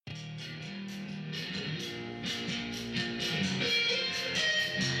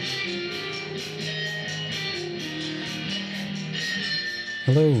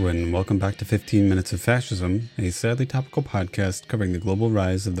Hello, and welcome back to 15 Minutes of Fascism, a sadly topical podcast covering the global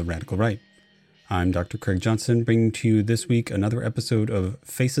rise of the radical right. I'm Dr. Craig Johnson, bringing to you this week another episode of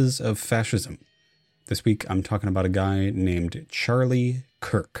Faces of Fascism. This week, I'm talking about a guy named Charlie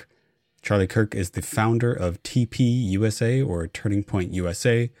Kirk. Charlie Kirk is the founder of TPUSA, or Turning Point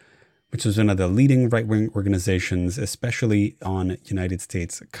USA, which is one of the leading right-wing organizations, especially on United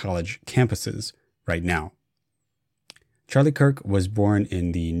States college campuses right now. Charlie Kirk was born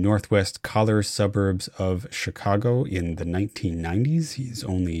in the northwest collar suburbs of Chicago in the 1990s. He's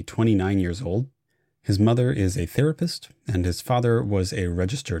only 29 years old. His mother is a therapist, and his father was a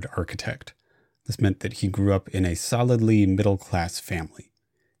registered architect. This meant that he grew up in a solidly middle-class family.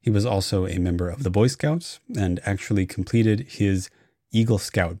 He was also a member of the Boy Scouts and actually completed his Eagle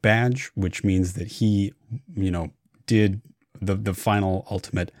Scout badge, which means that he, did the final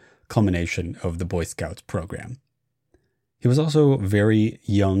ultimate culmination of the Boy Scouts program. He was also very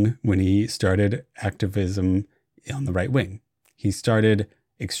young when he started activism on the right wing. He started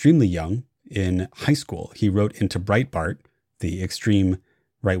extremely young in high school. He wrote into Breitbart, the extreme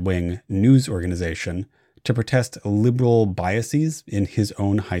right-wing news organization, to protest liberal biases in his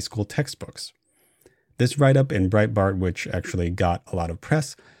own high school textbooks. This write-up in Breitbart, which actually got a lot of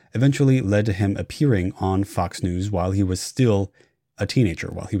press, eventually led to him appearing on Fox News while he was still a teenager,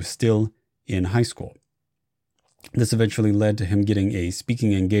 while he was still in high school. This eventually led to him getting a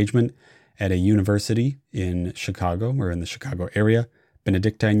speaking engagement at a university in Chicago, or in the Chicago area,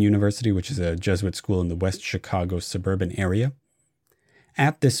 Benedictine University, which is a Jesuit school in the West Chicago suburban area.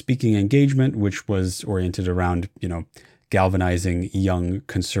 At this speaking engagement, which was oriented around, galvanizing young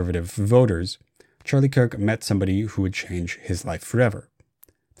conservative voters, Charlie Kirk met somebody who would change his life forever.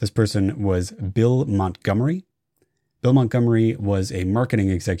 This person was Bill Montgomery. Bill Montgomery was a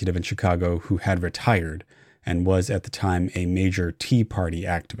marketing executive in Chicago who had retired and was at the time a major Tea Party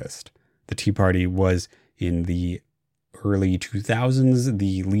activist. The Tea Party was, in the early 2000s,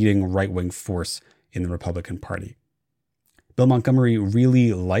 the leading right-wing force in the Republican Party. Bill Montgomery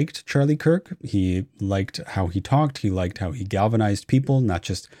really liked Charlie Kirk. He liked how he talked. He liked how he galvanized people, not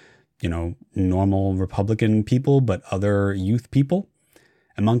just, normal Republican people, but other youth people.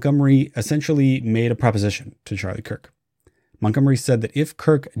 And Montgomery essentially made a proposition to Charlie Kirk. Montgomery said that if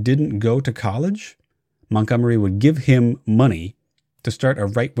Kirk didn't go to college, Montgomery would give him money to start a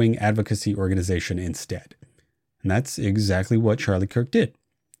right-wing advocacy organization instead. And that's exactly what Charlie Kirk did.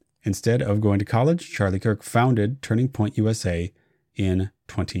 Instead of going to college, Charlie Kirk founded Turning Point USA in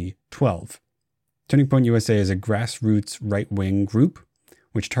 2012. Turning Point USA is a grassroots right-wing group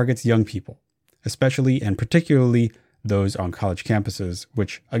which targets young people, especially and particularly those on college campuses,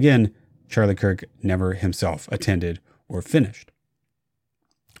 which, again, Charlie Kirk never himself attended or finished.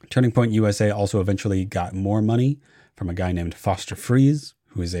 Turning Point USA also eventually got more money from a guy named Foster Friess,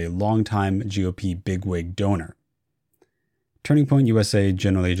 who is a longtime GOP bigwig donor. Turning Point USA,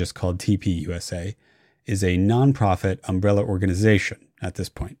 generally just called TPUSA, is a nonprofit umbrella organization at this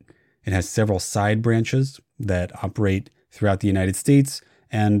point. It has several side branches that operate throughout the United States,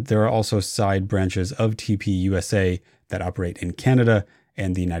 and there are also side branches of TPUSA that operate in Canada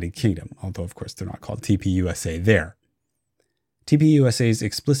and the United Kingdom, although of course they're not called TPUSA there. TPUSA's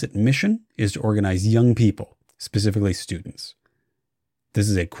explicit mission is to organize young people, specifically students. This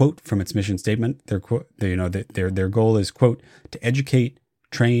is a quote from its mission statement. Their goal is, quote, to educate,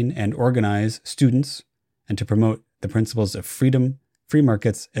 train, and organize students and to promote the principles of freedom, free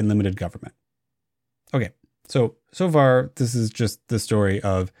markets, and limited government. Okay, so far, this is just the story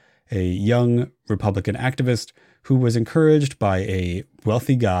of a young Republican activist who was encouraged by a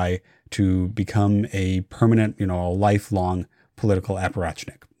wealthy guy to become a permanent, lifelong political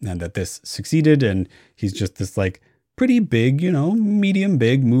apparatchik, and that this succeeded, and he's just this pretty big, medium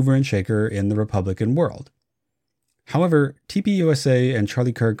big mover and shaker in the Republican world. However, TPUSA and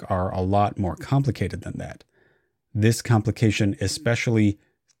Charlie Kirk are a lot more complicated than that. This complication especially,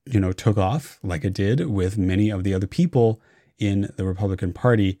 took off like it did with many of the other people in the Republican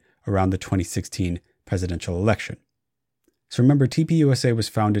Party around the 2016 presidential election. So remember, TPUSA was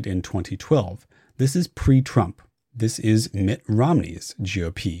founded in 2012. This is pre-Trump. This is Mitt Romney's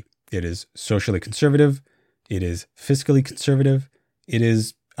GOP. It is socially conservative. It is fiscally conservative. It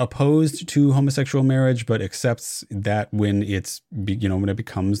is opposed to homosexual marriage, but accepts that when when it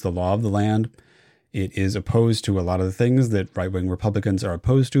becomes the law of the land. It is opposed to a lot of the things that right-wing Republicans are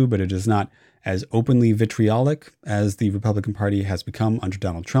opposed to, but it is not as openly vitriolic as the Republican Party has become under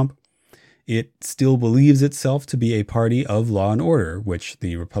Donald Trump. It still believes itself to be a party of law and order, which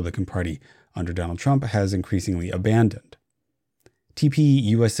the Republican Party under Donald Trump has increasingly abandoned.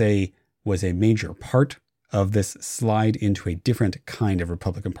 TPUSA was a major part of this slide into a different kind of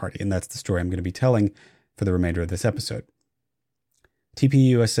Republican Party. And that's the story I'm going to be telling for the remainder of this episode.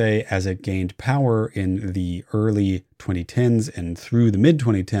 TPUSA, as it gained power in the early 2010s and through the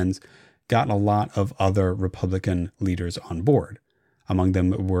mid-2010s, got a lot of other Republican leaders on board. Among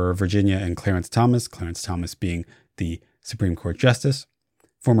them were Virginia and Clarence Thomas being the Supreme Court Justice,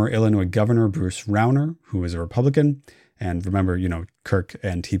 former Illinois Governor Bruce Rauner, who was a Republican, and remember, Kirk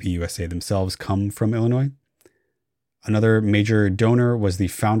and TPUSA themselves come from Illinois. Another major donor was the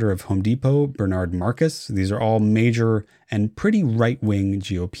founder of Home Depot, Bernard Marcus. These are all major and pretty right-wing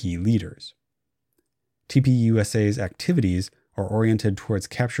GOP leaders. TPUSA's activities are oriented towards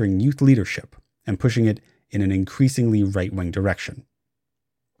capturing youth leadership and pushing it in an increasingly right-wing direction.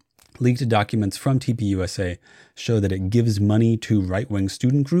 Leaked documents from TPUSA show that it gives money to right-wing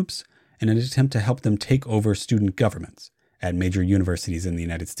student groups in an attempt to help them take over student governments at major universities in the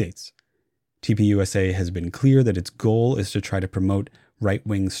United States. TPUSA has been clear that its goal is to try to promote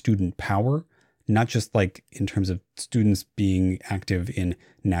right-wing student power, not just like in terms of students being active in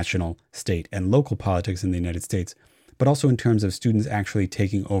national, state, and local politics in the United States, but also in terms of students actually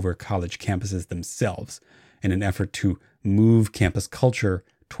taking over college campuses themselves in an effort to move campus culture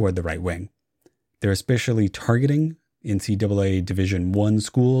toward the right wing. They're especially targeting NCAA Division I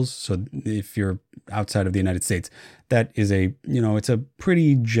schools. So if you're outside of the United States, that is it's a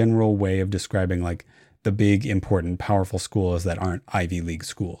pretty general way of describing like the big, important, powerful schools that aren't Ivy League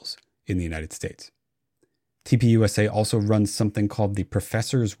schools in the United States. TPUSA also runs something called the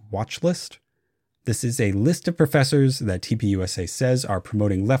Professors Watch List. This is a list of professors that TPUSA says are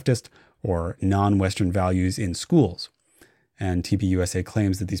promoting leftist or non-Western values in schools. And TPUSA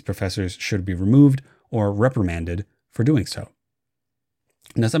claims that these professors should be removed or reprimanded for doing so.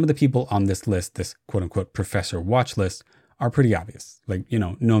 Now, some of the people on this list, this quote-unquote professor watch list, are pretty obvious. Like,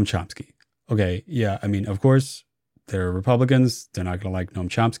 Noam Chomsky. Okay, yeah, of course, they're Republicans. They're not going to like Noam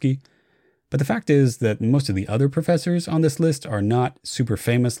Chomsky. But the fact is that most of the other professors on this list are not super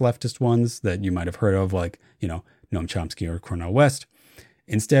famous leftist ones that you might have heard of, like, Noam Chomsky or Cornel West.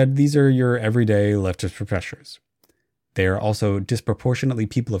 Instead, these are your everyday leftist professors. They are also disproportionately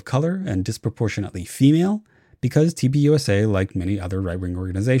people of color and disproportionately female, because TPUSA, like many other right-wing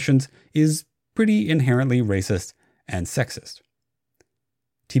organizations, is pretty inherently racist and sexist.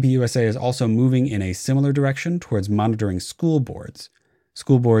 TPUSA is also moving in a similar direction towards monitoring school boards.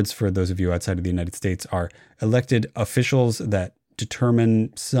 School boards, for those of you outside of the United States, are elected officials that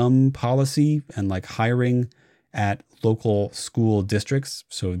determine some policy and like hiring at local school districts.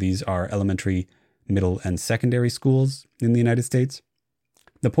 So these are elementary, middle, and secondary schools in the United States.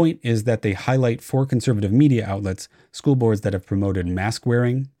 The point is that they highlight for conservative media outlets school boards that have promoted mask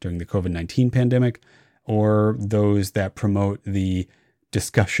wearing during the COVID-19 pandemic, or those that promote the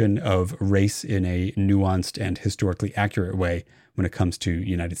discussion of race in a nuanced and historically accurate way when it comes to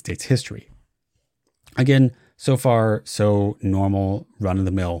United States history. Again, so far, so normal,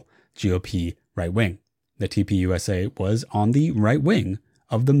 run-of-the-mill GOP right wing. The TPUSA was on the right wing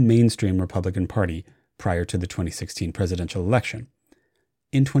of the mainstream Republican Party prior to the 2016 presidential election.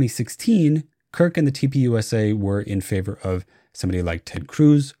 In 2016, Kirk and the TPUSA were in favor of somebody like Ted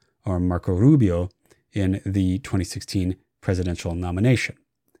Cruz or Marco Rubio in the 2016 presidential nomination.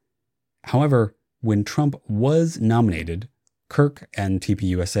 However, when Trump was nominated, Kirk and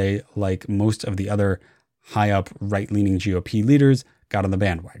TPUSA, like most of the other high-up right-leaning GOP leaders, got on the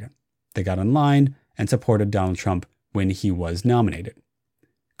bandwagon. They got in line and supported Donald Trump when he was nominated.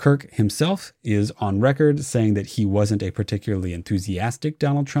 Kirk himself is on record saying that he wasn't a particularly enthusiastic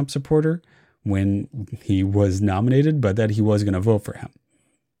Donald Trump supporter when he was nominated, but that he was going to vote for him.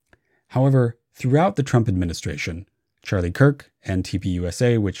 However, throughout the Trump administration, Charlie Kirk and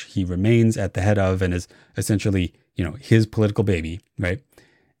TPUSA, which he remains at the head of and is essentially, his political baby, right?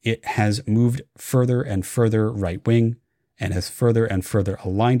 It has moved further and further right-wing and has further and further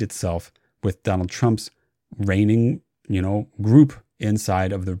aligned itself with Donald Trump's reigning, group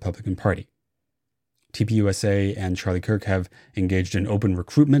inside of the Republican Party. TPUSA and Charlie Kirk have engaged in open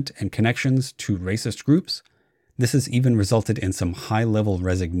recruitment and connections to racist groups. This has even resulted in some high-level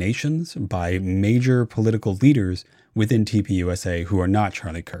resignations by major political leaders within TPUSA who are not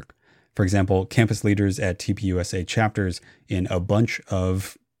Charlie Kirk. For example, campus leaders at TPUSA chapters in a bunch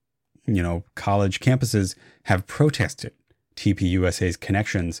of, college campuses have protested TPUSA's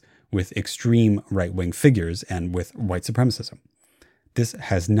connections with extreme right-wing figures and with white supremacism. This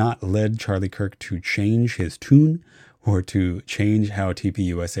has not led Charlie Kirk to change his tune or to change how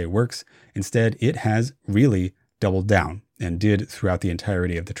TPUSA works. Instead, it has really doubled down and did throughout the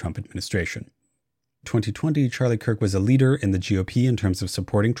entirety of the Trump administration. 2020, Charlie Kirk was a leader in the GOP in terms of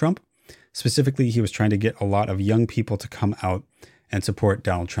supporting Trump. Specifically, he was trying to get a lot of young people to come out and support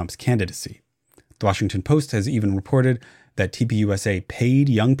Donald Trump's candidacy. The Washington Post has even reported that TPUSA paid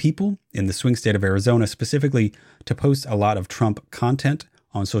young people in the swing state of Arizona specifically to post a lot of Trump content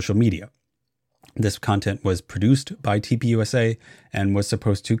on social media. This content was produced by TPUSA and was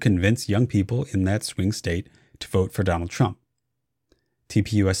supposed to convince young people in that swing state to vote for Donald Trump.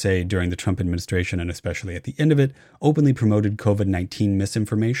 TPUSA during the Trump administration, and especially at the end of it, openly promoted COVID-19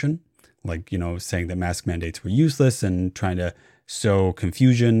 misinformation, like, saying that mask mandates were useless and trying to sow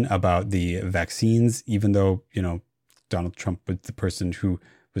confusion about the vaccines, even though, Donald Trump was the person who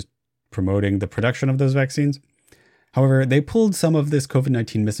was promoting the production of those vaccines. However, they pulled some of this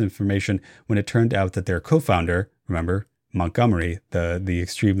COVID-19 misinformation when it turned out that their co-founder, remember, Montgomery, the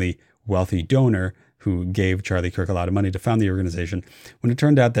extremely wealthy donor who gave Charlie Kirk a lot of money to found the organization, when it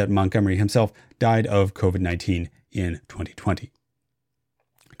turned out that Montgomery himself died of COVID-19 in 2020.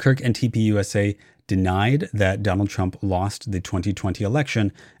 Kirk and TPUSA denied that Donald Trump lost the 2020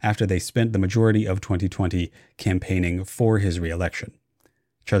 election after they spent the majority of 2020 campaigning for his reelection.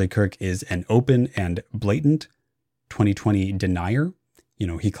 Charlie Kirk is an open and blatant 2020 denier.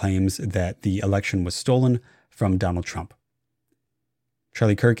 He claims that the election was stolen from Donald Trump.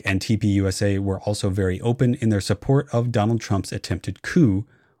 Charlie Kirk and TPUSA were also very open in their support of Donald Trump's attempted coup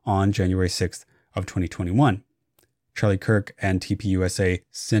on January 6th of 2021. Charlie Kirk and TPUSA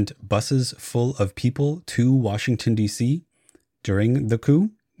sent buses full of people to Washington, D.C. during the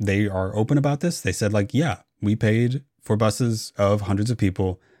coup. They are open about this. They said, we paid for buses of hundreds of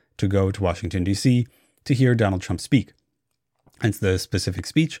people to go to Washington, D.C. to hear Donald Trump speak. And the specific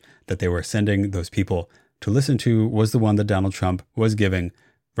speech that they were sending those people to listen to was the one that Donald Trump was giving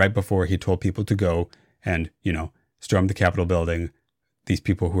right before he told people to go and, storm the Capitol building. These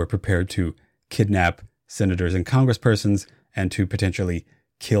people who are prepared to kidnap senators and congresspersons and to potentially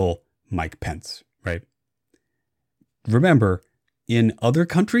kill Mike Pence, right? Remember, in other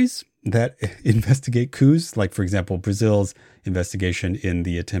countries that investigate coups, like, for example, Brazil's investigation in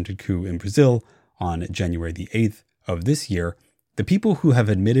the attempted coup in Brazil on January the 8th of this year, the people who have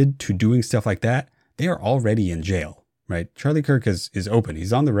admitted to doing stuff like that, they are already in jail, right? Charlie Kirk is open.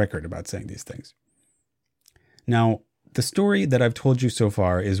 He's on the record about saying these things. Now, the story that I've told you so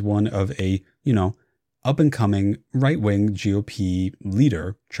far is one of a, up-and-coming right-wing GOP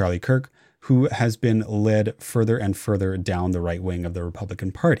leader, Charlie Kirk, who has been led further and further down the right wing of the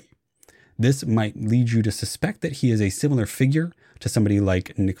Republican Party. This might lead you to suspect that he is a similar figure to somebody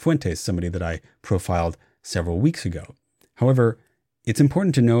like Nick Fuentes, somebody that I profiled several weeks ago. However, it's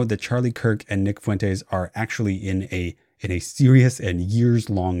important to know that Charlie Kirk and Nick Fuentes are actually in a serious and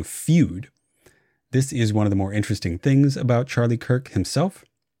years-long feud. This is one of the more interesting things about Charlie Kirk himself.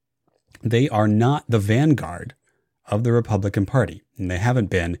 They are not the vanguard of the Republican Party, and they haven't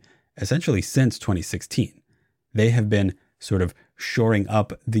been essentially since 2016. They have been sort of shoring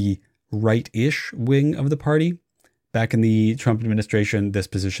up the right-ish wing of the party. Back in the Trump administration, this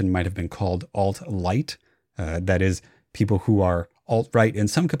position might have been called alt-light. That is, people who are alt-right in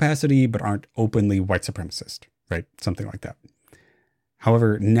some capacity, but aren't openly white supremacist, right? Something like that.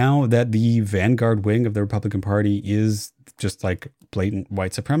 However, now that the vanguard wing of the Republican Party is just like blatant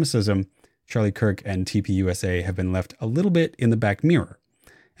white supremacism, Charlie Kirk and TPUSA have been left a little bit in the back mirror.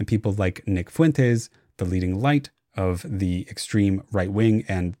 And people like Nick Fuentes, the leading light of the extreme right wing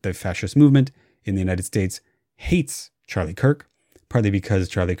and the fascist movement in the United States, hates Charlie Kirk, partly because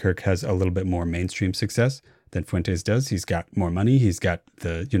Charlie Kirk has a little bit more mainstream success than Fuentes does. He's got more money. He's got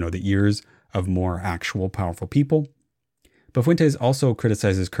the ears of more actual powerful people. But Fuentes also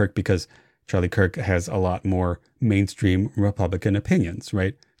criticizes Kirk because Charlie Kirk has a lot more mainstream Republican opinions,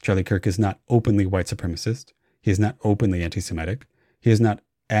 right? Charlie Kirk is not openly white supremacist. He is not openly anti-Semitic. He is not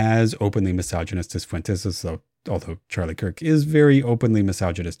as openly misogynist as Fuentes is, although Charlie Kirk is very openly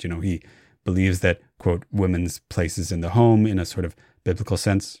misogynist. He believes that, quote, women's place is in the home in a sort of biblical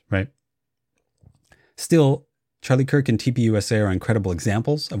sense, right? Still, Charlie Kirk and TPUSA are incredible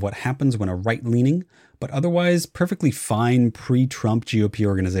examples of what happens when a right-leaning, but otherwise perfectly fine pre-Trump GOP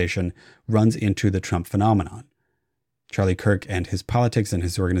organization runs into the Trump phenomenon. Charlie Kirk and his politics and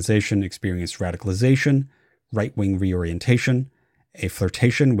his organization experienced radicalization, right-wing reorientation, a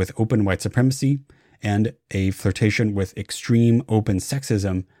flirtation with open white supremacy, and a flirtation with extreme open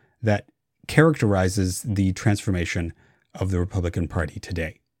sexism that characterizes the transformation of the Republican Party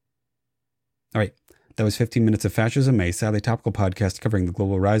today. All right. That was 15 Minutes of Fascism, a sadly topical podcast covering the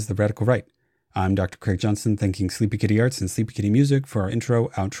global rise of the radical right. I'm Dr. Craig Johnson, thanking Sleepy Kitty Arts and Sleepy Kitty Music for our intro,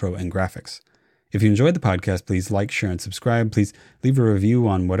 outro, and graphics. If you enjoyed the podcast, please like, share, and subscribe. Please leave a review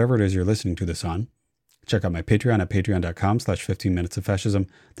on whatever it is you're listening to this on. Check out my Patreon at patreon.com/15 minutes of fascism.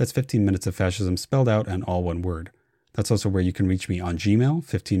 That's 15 minutes of fascism spelled out and all one word. That's also where you can reach me on Gmail,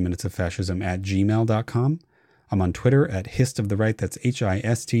 15 minutes of fascism at gmail.com. I'm on Twitter at Hist of the Right, that's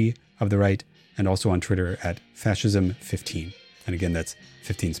HIST of the Right, and also on Twitter at fascism15. And again, that's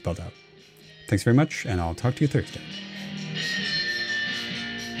 15 spelled out. Thanks very much, and I'll talk to you Thursday.